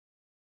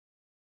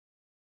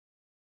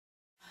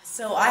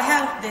So I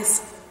have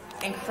this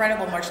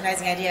incredible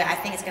merchandising idea. I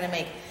think it's going to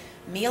make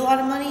me a lot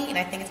of money, and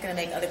I think it's going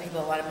to make other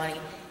people a lot of money.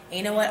 And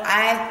you know what?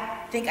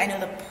 I think I know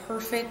the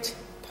perfect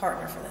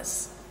partner for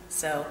this.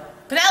 So,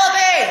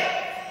 Penelope!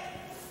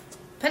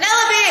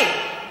 Penelope!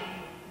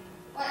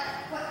 What,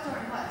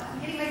 Jordynne, what? I'm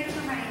getting ready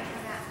for my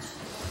match.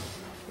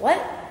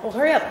 What? Well,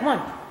 hurry up. Come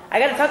on. I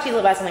got to talk to you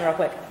about something real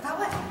quick. About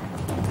what?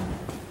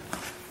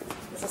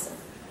 Let's listen.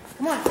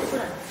 Come on. Sit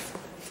down.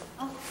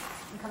 Oh,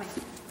 I'm coming.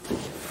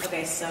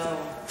 Okay, so,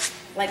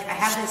 like, I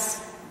have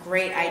this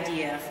great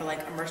idea for, like,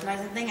 a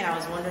merchandising thing, and I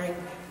was wondering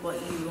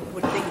what you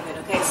would think of it.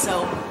 Okay,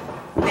 so,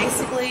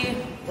 basically,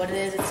 what it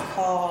is, it's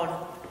called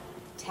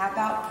Tap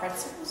Out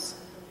Pretzels.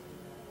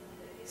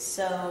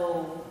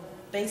 So,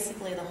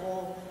 basically, the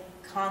whole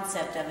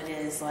concept of it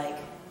is, like,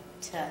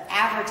 to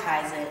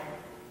advertise it,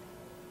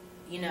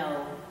 you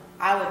know,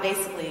 I would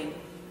basically,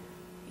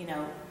 you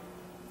know,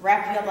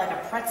 wrap you up like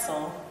a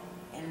pretzel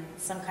in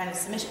some kind of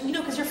submission, you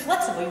know, because you're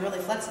flexible, you're really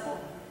flexible.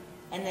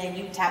 And then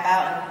you tap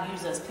out and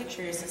use those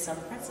pictures to sell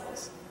the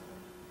pretzels.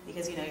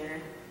 Because, you know, you're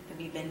going to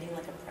be bending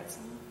like a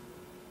pretzel.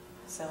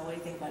 So, what do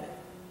you think about it?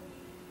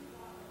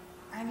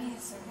 I mean,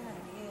 it's a good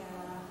idea.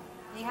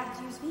 You have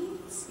to use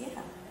beads?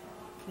 Yeah.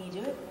 Can you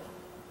do it?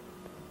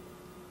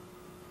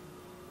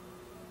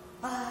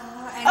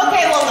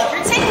 Okay, well, look,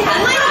 you're taking a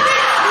little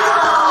bit too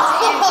long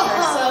to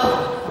answer.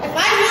 So, if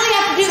I really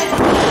have to do this,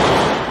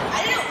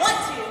 I didn't want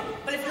to,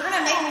 but if you're going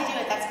to make me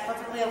do it, that's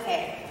perfectly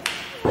okay.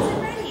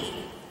 I'm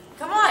ready.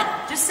 Come on,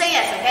 just say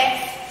yes,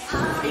 okay?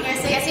 Are you going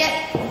to say yes yet?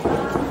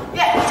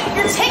 Yeah,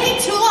 you're taking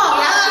too long.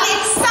 You have to be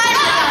excited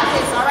about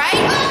this, all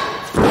right?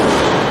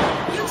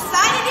 Are you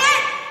excited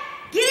yet?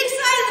 Get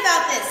excited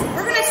about this.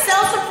 We're going to sell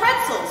some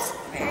pretzels.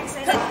 Very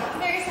excited.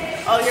 Very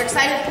excited. Oh, you're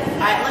excited?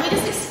 All right, let me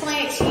just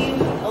explain it to you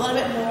a little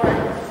bit more.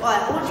 Well,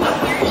 I hold you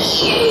up here.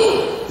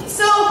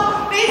 So,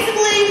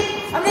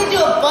 basically, I'm going to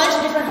do a bunch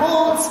of different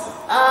holds.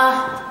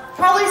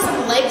 Probably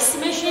some leg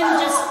submission,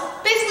 just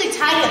basically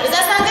tidy up. Does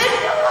that sound good?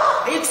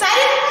 Are you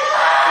excited?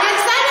 Are you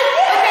excited?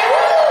 Okay,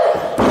 woo!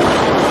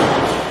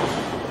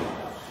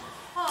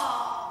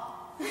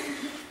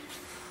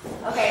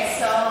 Okay,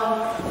 so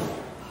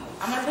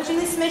I'm going to put you in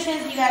these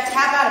submissions. You got to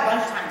tap out a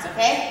bunch of times,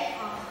 okay?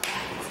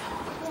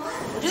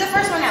 We'll do the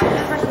first one now. We'll do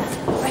the first one.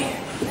 Right here.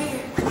 Right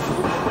here.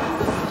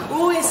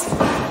 Ooh, yes.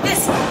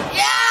 This.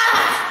 Yeah!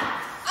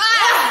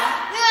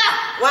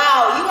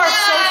 Wow, you are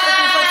so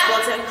freaking flexible.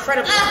 It's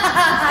incredible.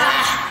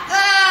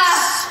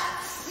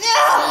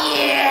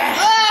 Yeah.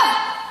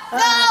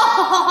 No!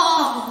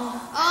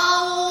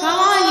 Come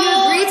on, you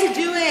agreed to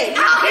do it. Okay,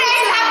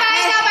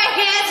 I got my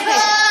hands.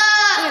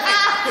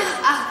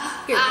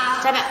 Here,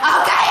 tap out.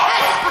 Okay.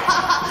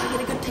 Let me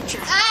get a good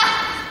picture.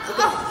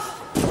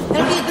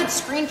 That'll be a good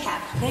screen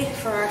cap, okay,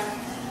 for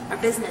our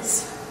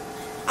business.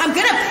 I'm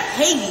gonna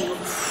pay you,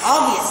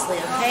 obviously,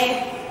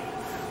 okay?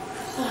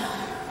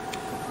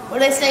 What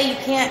do they say? You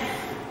can't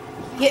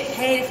get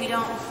paid if you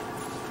don't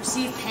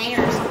receive pain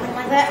or something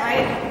like that,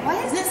 right?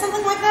 What? Isn't it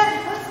something like that?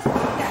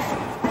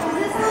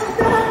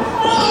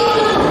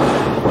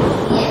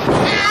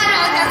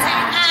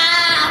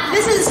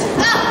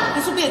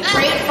 This will be a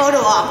great photo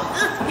op.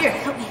 Here,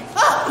 help me.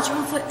 Put your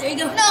own foot. There you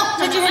go. No.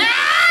 Touch your head.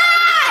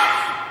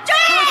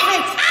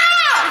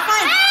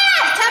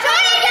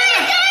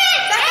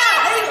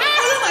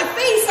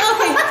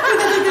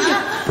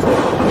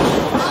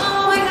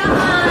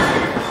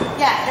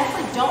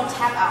 Don't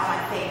tap out my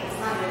face. It's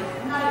not good.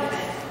 Not a good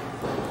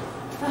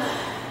thing.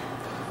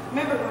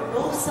 Remember, we're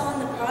both selling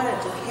the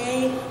product,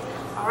 okay?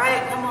 All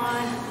right, come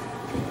on.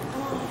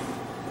 Come on.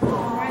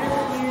 Come right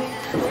over here.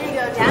 There you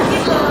go. Down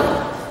you go.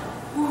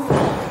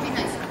 Be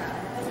nice about it.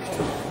 Okay.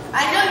 I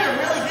know you're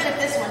really good at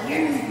this one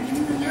here.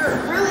 You're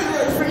really,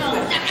 really freaking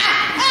good.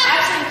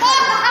 Actually, oh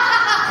my god!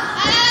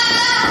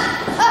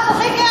 Oh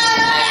my god! Oh my god!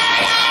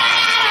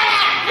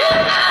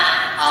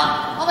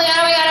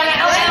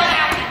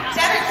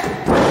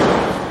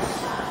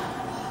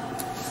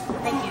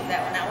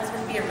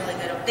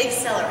 big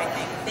seller, I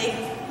think. Big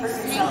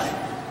person seller.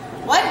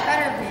 What?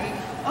 Better big.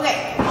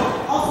 Okay.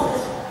 Also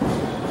this one.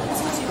 This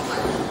one too.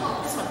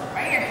 This one,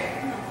 right here.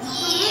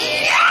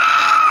 Yeah!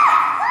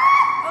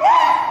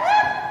 Okay.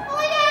 Oh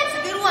my god, it's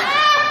a good one.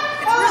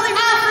 It's really,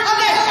 really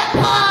freaking good.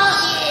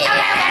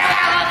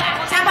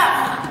 Tap out.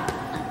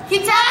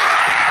 Keep tapping.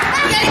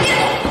 You gotta get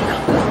it.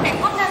 Okay,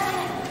 calm down.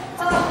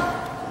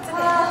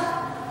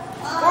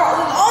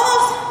 We've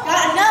almost got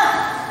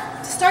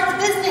enough to start the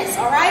business,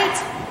 alright?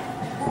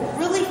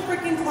 We're really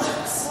freaking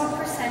close. What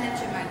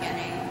percentage am I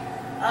getting?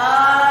 25?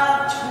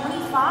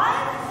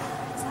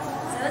 Is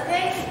that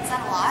okay? Is that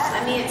a lot? I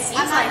mean, it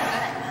seems I'm not like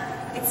good at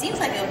that. it seems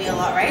like it'll be a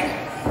lot, right?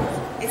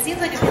 It seems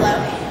like it'll be a lot.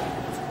 Okay.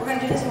 We're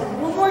gonna do this one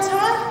more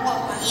time.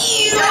 What one? I don't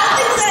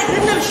think we got a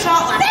good enough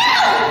shot last time.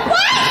 No!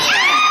 What?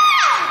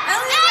 I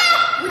don't think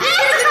we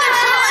didn't get a good enough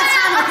shot last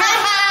time, okay?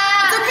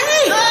 It's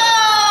okay.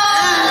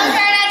 I'm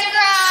trying not to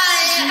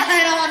cry.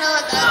 I don't want to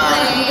look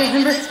ugly.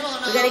 Remember,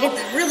 we gotta get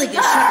the really good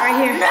shot right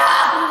here. No!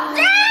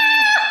 Okay.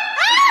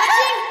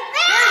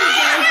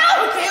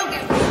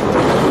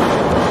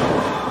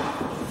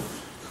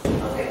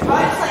 Okay,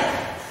 try to like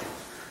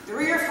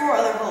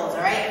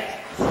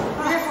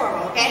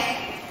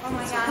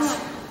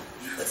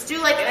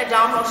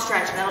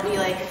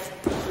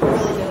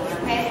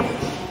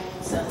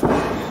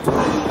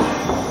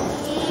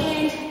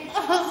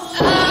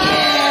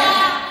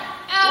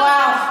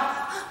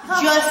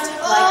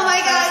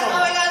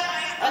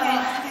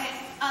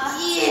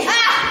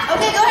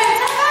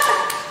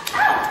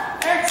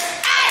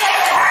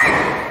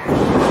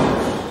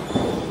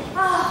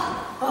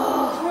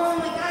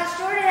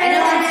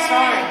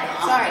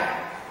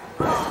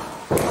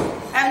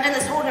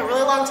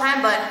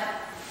time, but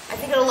I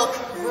think it'll look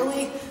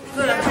really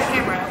good on the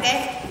camera,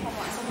 okay?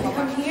 So I'm gonna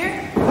come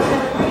here, I'm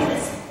gonna bring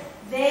this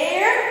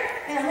there,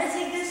 and I'm gonna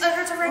take this. It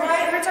hurts already.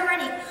 Right. It hurts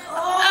already.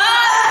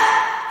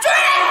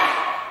 Jordynne!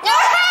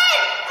 Your head!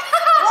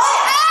 What?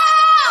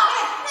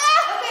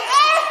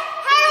 Okay.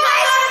 Hey, my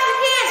God, you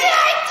can't.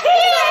 I can't.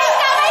 It's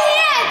got my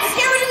hands. You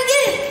can't really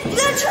get it. You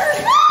gotta turn.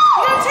 You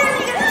gotta turn.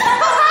 You gotta turn.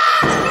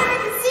 The camera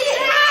can see it.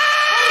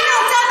 Wait, no,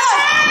 tap out.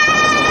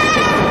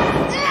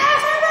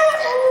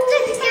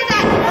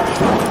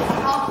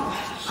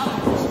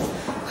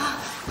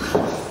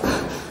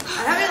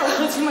 I'm having a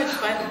little too much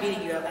fun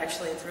beating you up,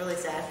 actually. It's really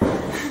sad.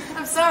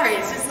 I'm sorry.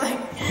 It's just like,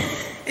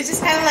 it's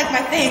just kind of like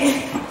my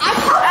thing. I'm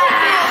helping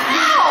you.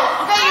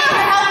 Ow! Okay, you're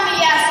helping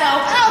me, yeah, so.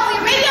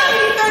 Maybe I'll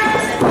give you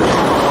 30%.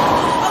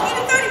 I'll give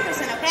you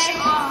 30%, okay?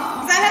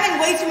 Because I'm having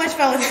way too much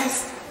fun with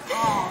this.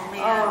 Oh,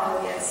 man.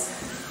 Oh, yes.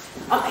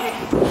 Okay.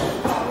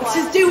 Let's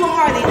just do one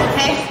more of these,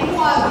 okay?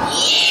 What?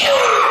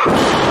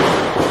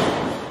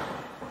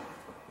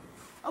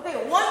 Okay,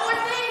 one more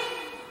thing.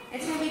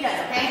 It's gonna be done,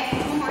 okay?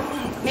 One more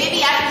thing.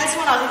 Maybe after this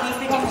one, I'll give you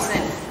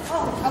 50%.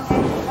 Oh, okay.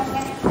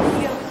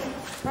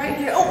 Right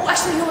here. Oh,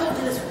 actually, no, I'll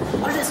do this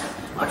one. I'll do this one.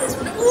 I'll do this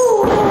one.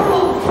 Ooh.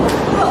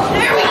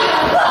 There we go.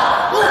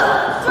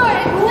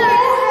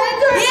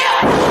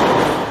 Yeah.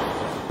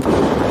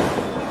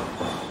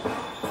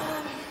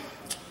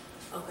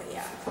 Okay,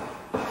 yeah.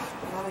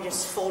 Let me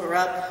just fold her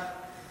up.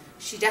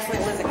 She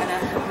definitely wasn't gonna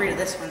agree to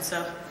this one, so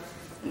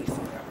let me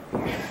fold her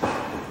up here.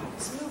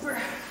 Let's move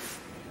her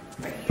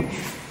right here.